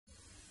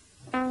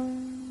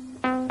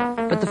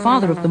But the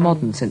father of the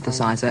modern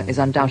synthesizer is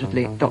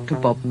undoubtedly Dr.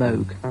 Bob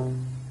Moog.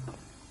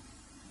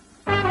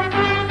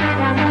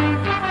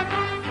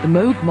 The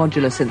Moog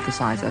modular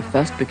synthesizer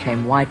first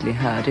became widely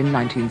heard in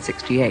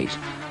 1968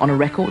 on a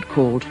record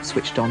called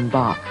Switched On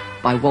Bach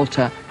by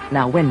Walter,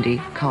 now Wendy,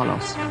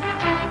 Carlos.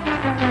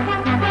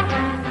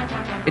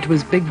 It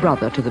was big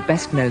brother to the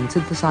best-known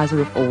synthesizer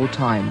of all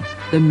time,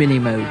 the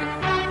Minimoog.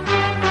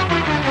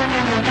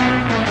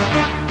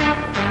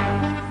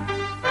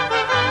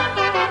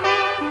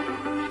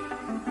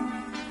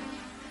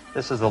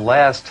 This is the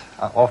last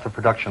off the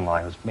production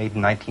line. It was made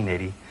in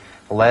 1980,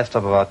 the last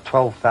of about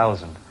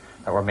 12,000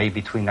 that were made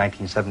between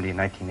 1970 and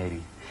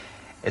 1980.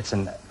 It's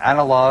an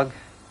analog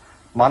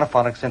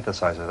monophonic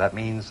synthesizer. That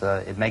means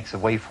it makes the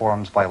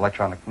waveforms by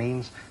electronic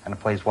means, and it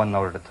plays one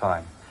note at a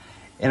time.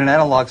 In an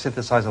analog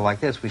synthesizer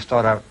like this, we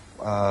start out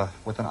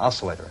with an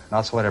oscillator. An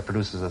oscillator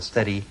produces a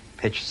steady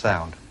pitch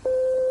sound.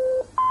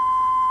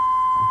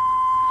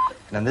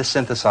 And in this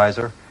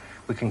synthesizer,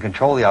 we can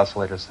control the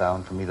oscillator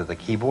sound from either the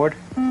keyboard,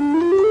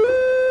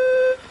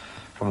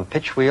 from the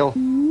pitch wheel,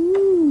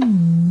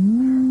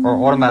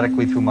 or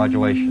automatically through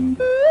modulation.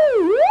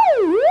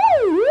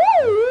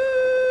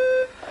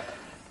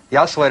 The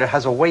oscillator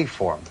has a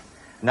waveform,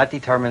 and that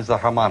determines the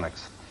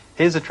harmonics.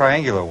 Here's a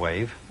triangular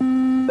wave,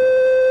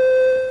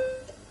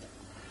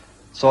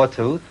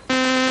 sawtooth,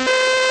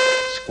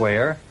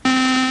 square,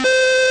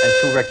 and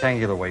two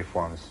rectangular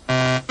waveforms.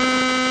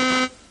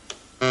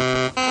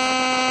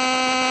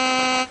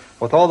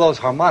 With all those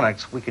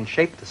harmonics, we can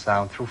shape the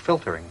sound through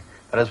filtering.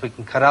 That is, we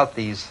can cut out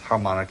these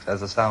harmonics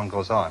as the sound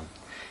goes on.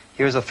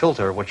 Here's a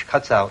filter which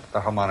cuts out the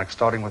harmonics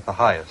starting with the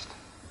highest.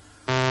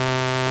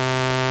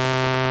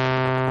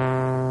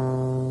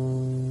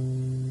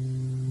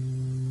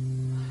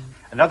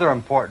 Another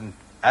important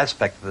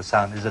aspect of the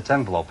sound is its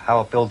envelope,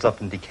 how it builds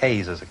up and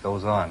decays as it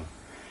goes on.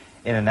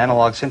 In an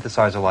analog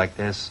synthesizer like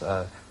this,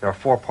 there are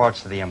four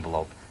parts to the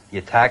envelope. The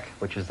attack,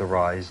 which is the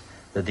rise,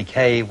 the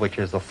decay, which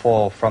is the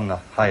fall from the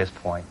highest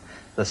point,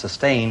 the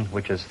sustain,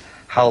 which is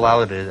how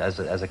loud it is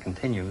as it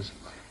continues,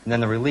 and then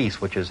the release,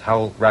 which is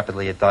how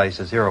rapidly it dies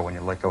to zero when you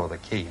let go of the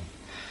key.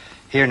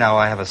 Here now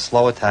I have a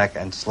slow attack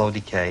and slow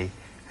decay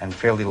and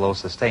fairly low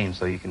sustain,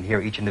 so you can hear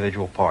each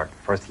individual part.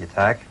 First the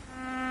attack,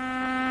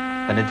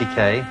 then the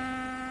decay,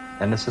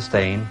 then the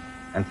sustain,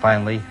 and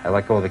finally, I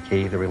let go of the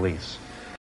key, the release.